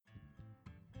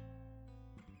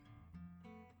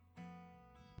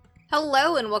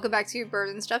Hello and welcome back to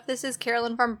Bourbon Stuff. This is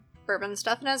Carolyn from Bourbon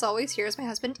Stuff, and as always, here's my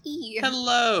husband E.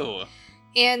 Hello!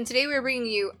 And today we're bringing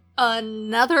you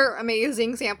another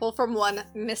amazing sample from one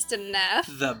Mr. Neff.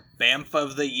 The Banff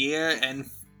of the year and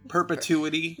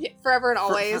perpetuity. Yeah, forever and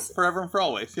always. Forever and for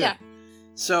always, Yeah.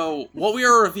 So, what we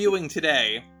are reviewing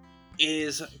today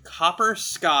is Copper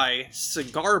Sky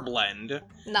Cigar Blend.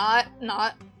 Not.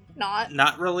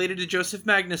 Not related to Joseph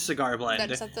Magnus Cigar Blend. That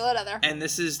just have to throw it out there. And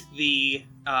this is the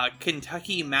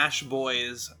Kentucky Mash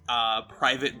Boys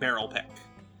private barrel pick.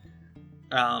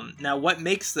 Now, what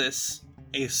makes this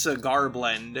a cigar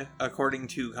blend, according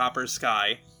to Copper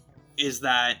Sky, is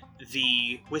that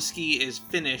the whiskey is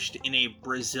finished in a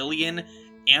Brazilian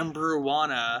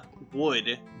Ambruana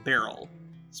wood barrel,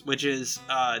 which is,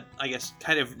 I guess,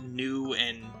 kind of new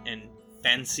and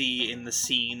fancy in the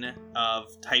scene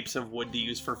of types of wood to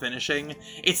use for finishing.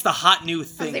 It's the hot new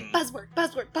thing. Buzzword.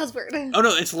 Oh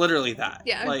no, it's literally that.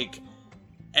 Yeah. Like,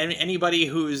 anybody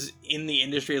who's in the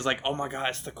industry is like, oh my god,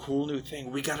 it's the cool new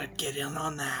thing. We gotta get in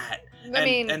on that.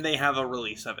 And they have a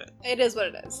release of it. It is what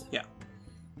it is. Yeah.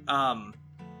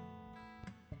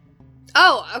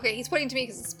 Oh, okay, he's pointing to me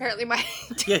because it's apparently my...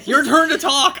 Yeah, your turn to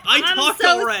talk! I talked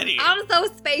already! I'm so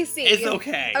spacey! It's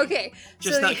okay. Okay.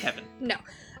 Just not Kevin. No.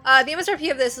 The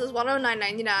MSRP of this is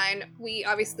 $109.99. We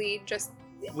obviously just...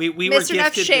 We were Mr.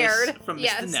 Neff gifted shared. this from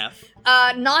Yes. Mr. Neff.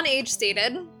 Non-age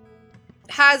stated.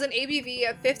 Has an ABV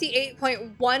of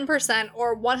 58.1%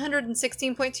 or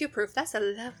 116.2 proof. That's a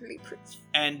lovely proof.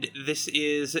 And this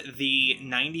is the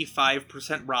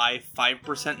 95% rye,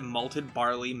 5% malted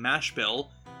barley mash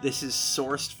bill. This is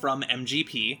sourced from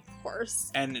MGP. Of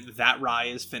course. And that rye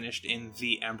is finished in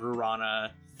the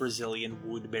Ambruana Brazilian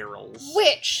wood barrels.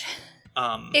 Which,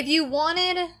 if you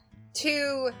wanted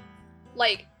to,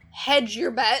 like, hedge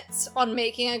your bets on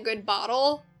making a good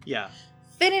bottle, Yeah.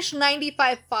 finish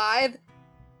 95.5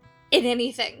 in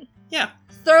anything. Yeah.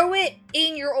 Throw it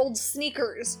in your old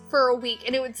sneakers for a week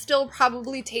and it would still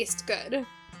probably taste good.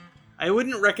 I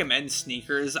wouldn't recommend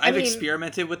sneakers. I've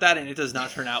experimented with that and it does not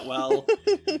turn out well.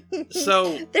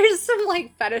 So there's some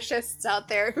like fetishists out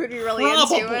there who'd be really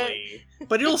into it.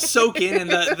 But it'll soak in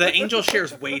and the angel share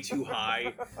is way too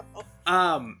high.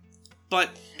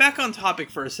 But back on topic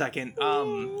for a second.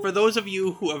 For those of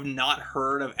you who have not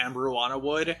heard of Ambruana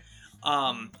wood,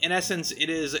 in essence it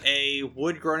is a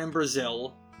wood grown in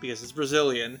Brazil because it's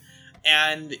Brazilian,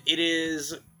 and it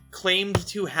is claimed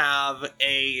to have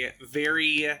a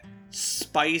very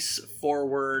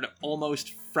spice-forward,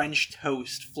 almost French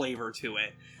toast flavor to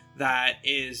it that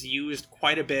is used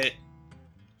quite a bit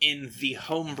in the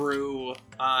homebrew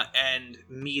and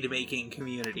mead-making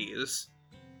communities,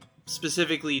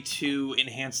 specifically to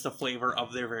enhance the flavor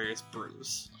of their various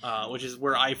brews, which is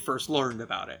where I first learned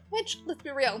about it. Which, let's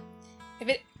be real, if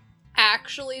it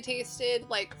actually tasted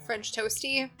like French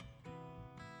toasty,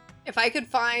 if I could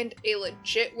find a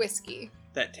legit whiskey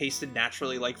that tasted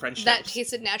naturally like French toast. That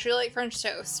tasted naturally like French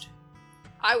toast,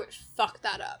 I would fuck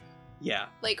that up. Yeah.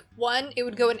 Like, one, it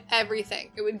would go in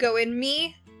everything. It would go in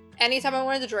me anytime I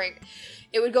wanted to drink.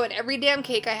 It would go in every damn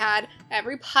cake I had,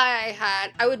 every pie I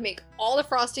had. I would make all the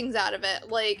frostings out of it.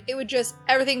 Like, it would just,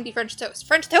 everything be French toast.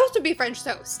 French toast would be French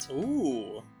toast.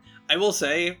 Ooh. I will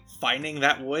say, finding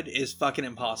that wood is fucking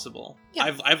impossible.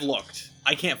 Yeah. I've looked.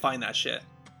 I can't find that shit.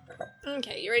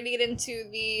 Okay, you ready to get into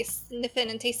the sniffing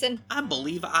and tasting? I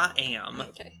believe I am.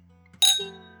 Okay.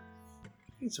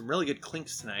 Need some really good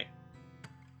clinks tonight.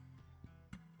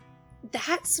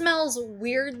 That smells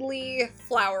weirdly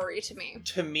flowery to me.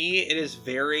 To me, it is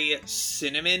very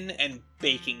cinnamon and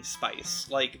baking spice.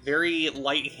 Like, very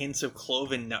light hints of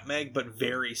clove and nutmeg, but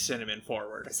very cinnamon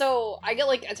forward. So, I get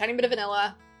like a tiny bit of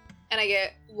vanilla, and I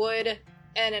get wood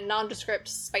and a nondescript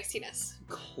spiciness.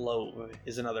 Clove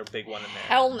is another big one in there.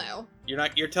 Hell no.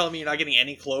 You're telling me you're not getting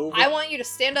any clove? I want you to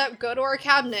stand up, go to our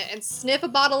cabinet, and sniff a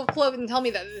bottle of clove and tell me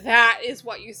that that is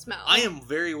what you smell. I am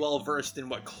very well versed in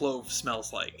what clove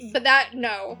smells like. But that,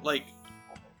 no. Like,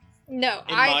 no.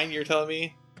 Mine, you're telling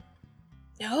me?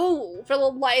 No. For the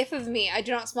life of me, I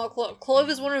do not smell clove. Clove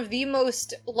is one of the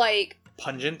most, like...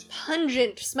 Pungent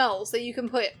smells that you can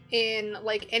put in,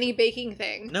 like, any baking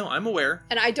thing. No, I'm aware.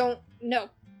 And I don't... No.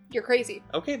 You're crazy.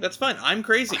 Okay, that's fine. I'm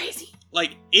crazy. Crazy.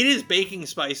 Like, it is baking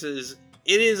spices.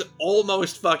 It is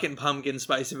almost fucking pumpkin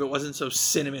spice if it wasn't so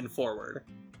cinnamon forward.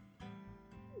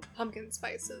 Pumpkin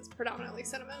spice is predominantly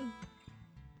cinnamon.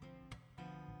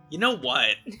 You know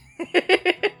what?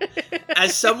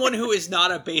 As someone who is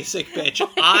not a basic bitch,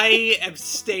 I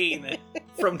abstain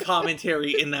from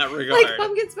commentary in that regard. Like,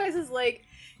 pumpkin spice is like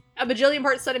a bajillion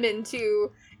parts cinnamon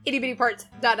to itty bitty parts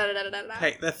da da da da da da.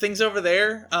 Hey, the thing's over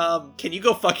there. Can you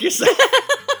go fuck yourself?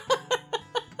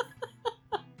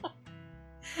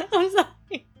 I'm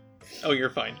sorry. Oh, you're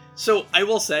fine. So I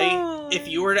will say, Oh. if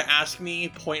you were to ask me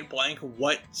point blank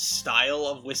what style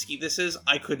of whiskey this is,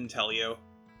 I couldn't tell you.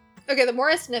 Okay, the more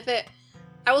I sniff it,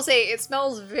 I will say it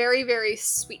smells very, very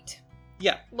sweet.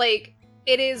 Yeah. Like,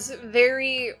 it is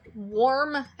very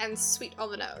warm and sweet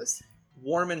on the nose.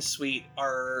 Warm and sweet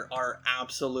are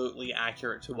absolutely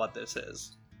accurate to what this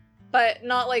is. But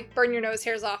not like burn your nose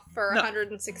hairs off for No.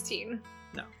 116.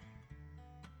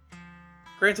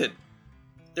 Granted,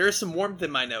 there is some warmth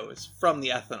in my nose from the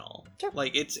ethanol. Sure.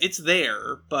 Like, it's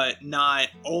there, but not,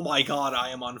 oh my god, I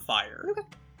am on fire. Okay.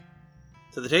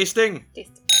 To the tasting.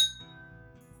 Taste.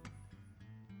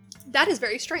 That is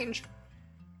very strange.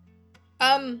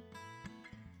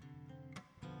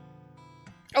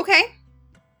 Okay.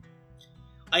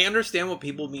 I understand what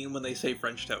people mean when they say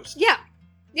French toast. Yeah.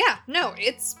 Yeah, no,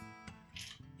 it's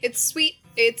sweet.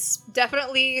 It's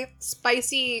definitely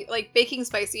spicy, like baking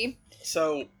spicy.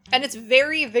 So, And it's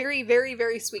very, very, very,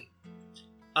 very sweet.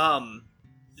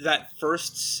 that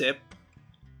first sip,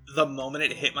 the moment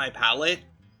it hit my palate,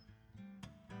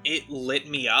 it lit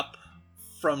me up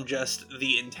from just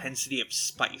the intensity of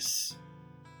spice.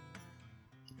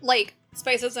 Like,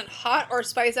 spice as in hot, or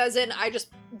spice as in I just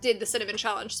did the cinnamon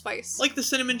challenge spice? Like the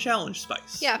cinnamon challenge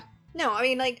spice. Yeah. No, I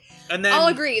mean, like, And then I'll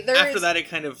agree. after that, it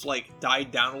kind of like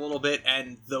died down a little bit,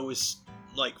 and those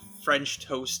like French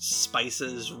toast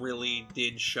spices really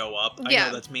did show up. I Yeah.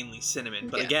 know that's mainly cinnamon,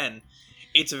 but Yeah. again,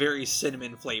 it's very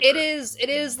cinnamon flavored. It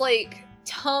is like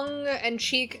tongue and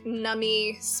cheek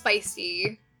nummy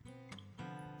spicy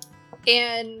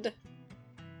and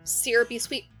syrupy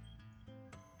sweet.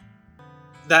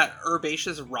 That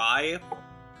herbaceous rye,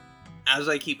 as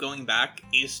I keep going back,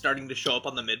 is starting to show up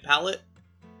on the mid palate.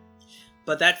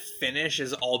 But that finish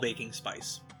is all baking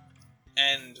spice.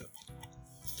 And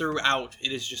throughout,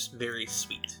 it is just very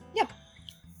sweet. Yeah.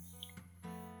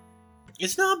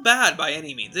 It's not bad by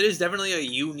any means. It is definitely a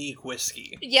unique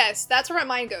whiskey. Yes, that's where my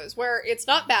mind goes, where it's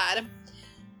not bad.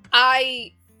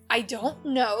 I don't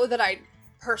know that I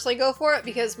personally go for it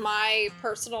because my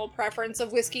personal preference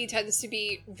of whiskey tends to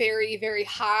be very, very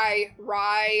high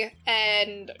rye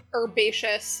and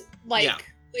herbaceous, like, Yeah.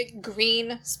 like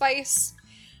green spice.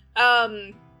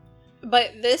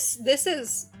 But this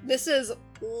is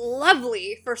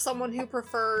lovely for someone who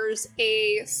prefers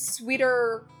a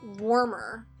sweeter,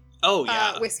 warmer Oh,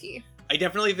 yeah. whiskey. I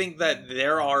definitely think that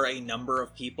there are a number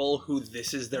of people who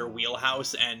this is their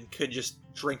wheelhouse and could just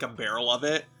drink a barrel of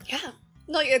it. Yeah.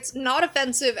 Like, it's not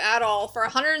offensive at all. For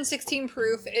 116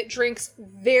 proof, it drinks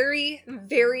very,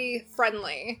 very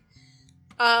friendly.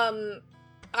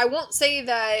 I won't say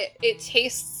that it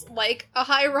tastes like a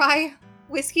high rye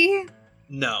whiskey.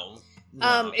 No.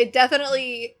 It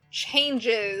definitely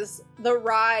changes the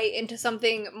rye into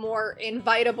something more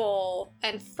invitable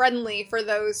and friendly for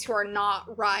those who are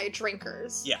not rye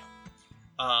drinkers. Yeah.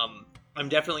 I'm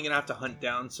definitely gonna have to hunt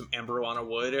down some Amberwana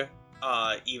wood,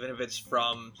 even if it's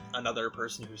from another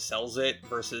person who sells it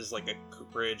versus like a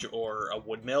cooperage or a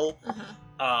wood mill.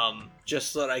 Uh-huh.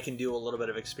 Just so that I can do a little bit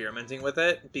of experimenting with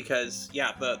it, because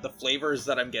yeah, the flavors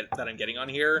that I'm getting on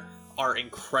here are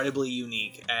incredibly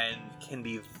unique and can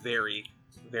be very,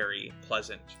 very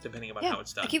pleasant depending upon how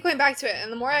it's done. I keep going back to it,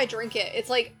 and the more I drink it, it's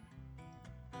like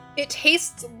it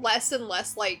tastes less and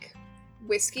less like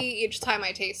whiskey each time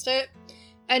I taste it,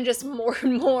 and just more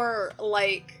and more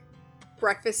like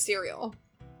breakfast cereal.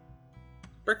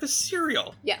 Breakfast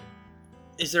cereal. Yeah.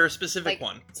 Is there a specific Like,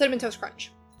 one? Cinnamon Toast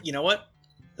Crunch. You know what?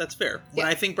 That's fair. When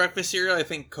Yeah. I think breakfast cereal, I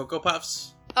think Cocoa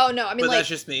Puffs. Oh no, I mean, But like, that's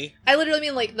just me. I literally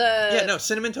mean like Yeah, no,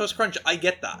 Cinnamon Toast Crunch, I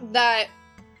get that. that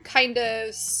kind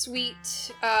of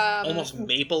sweet, Almost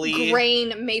mapley.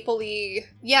 grain mapley.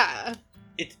 Yeah,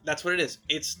 That's what it is.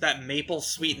 It's that maple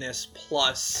sweetness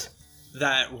plus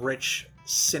that rich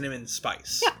cinnamon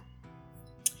spice. Yeah.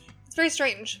 It's very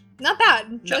strange. Not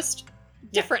bad, just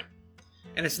different.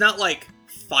 And it's not like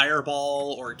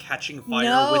Fireball or Catching Fire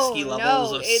No, whiskey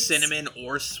levels no, of it's- cinnamon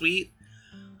or sweet.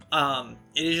 It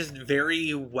is just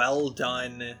very well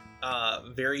done,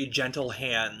 very gentle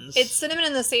hands. It's cinnamon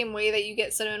in the same way that you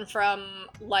get cinnamon from,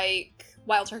 like,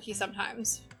 Wild Turkey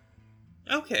sometimes.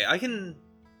 okay, I can,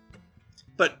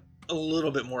 but a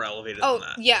little bit more elevated Oh, than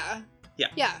that. yeah. Yeah.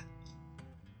 Yeah.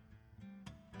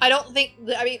 I don't think,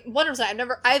 I mean,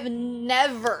 100%, I've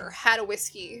never had a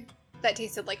whiskey that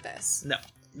tasted like this. No,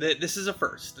 this is a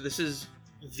first. This is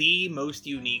the most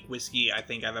unique whiskey I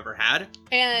think I've ever had.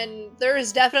 And there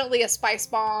is definitely a spice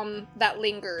bomb that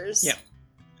lingers. Yeah.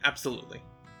 Absolutely.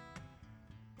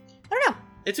 I don't know.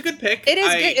 It's a good pick. It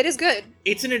is good. It is good.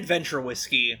 It's an adventure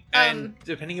whiskey, and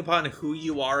depending upon who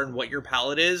you are and what your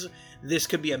palate is, this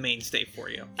could be a mainstay for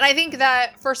you. And I think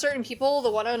that for certain people,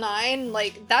 the 109,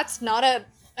 like, that's not a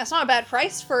bad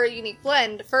price for a unique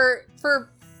blend. For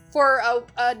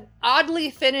an oddly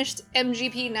finished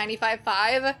MGP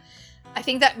 95.5, I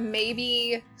think that may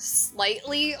be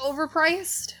slightly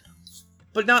overpriced.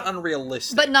 But not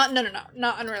unrealistic. But not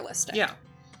unrealistic. Yeah.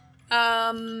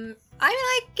 I mean,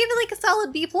 I give it like a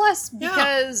solid B+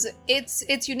 because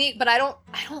it's unique, but I don't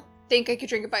think I could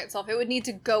drink it by itself. It would need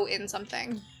to go in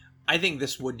something. I think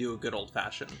this would do a good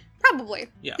old-fashioned. Probably.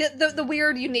 Yeah. The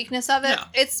weird uniqueness of it,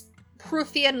 it's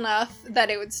proofy enough that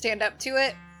it would stand up to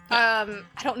it. Yeah.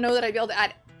 I don't know that I'd be able to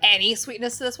add any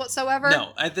sweetness to this whatsoever.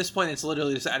 No, at this point it's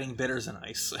literally just adding bitters and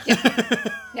ice.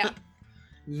 Yeah.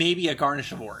 Maybe a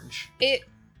garnish of orange. It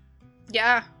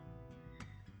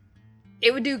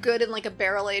would do good in like a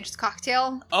barrel-aged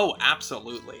cocktail. Oh,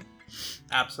 absolutely.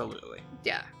 Absolutely.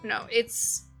 Yeah, no,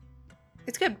 it's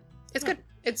good. It's good.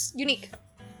 It's unique.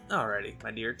 Alrighty, my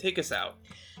dear, take us out.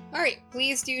 Alright,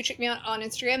 please do check me out on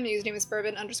Instagram. My username is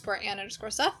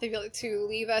bourbon_and_stuff. If you'd like to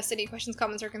leave us any questions,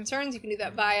 comments, or concerns, you can do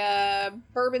that via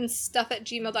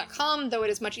bourbonstuff@gmail.com, though it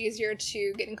is much easier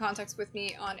to get in contact with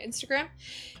me on Instagram.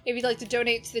 If you'd like to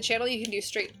donate to the channel, you can do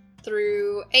straight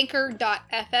through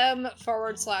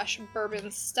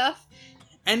anchor.fm/bourbonstuff.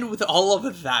 And with all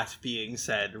of that being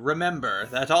said, remember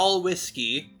that all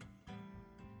whiskey,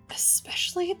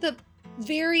 especially the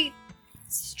very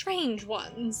strange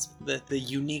ones, the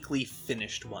uniquely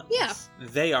finished ones, yeah,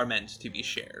 they are meant to be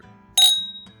shared.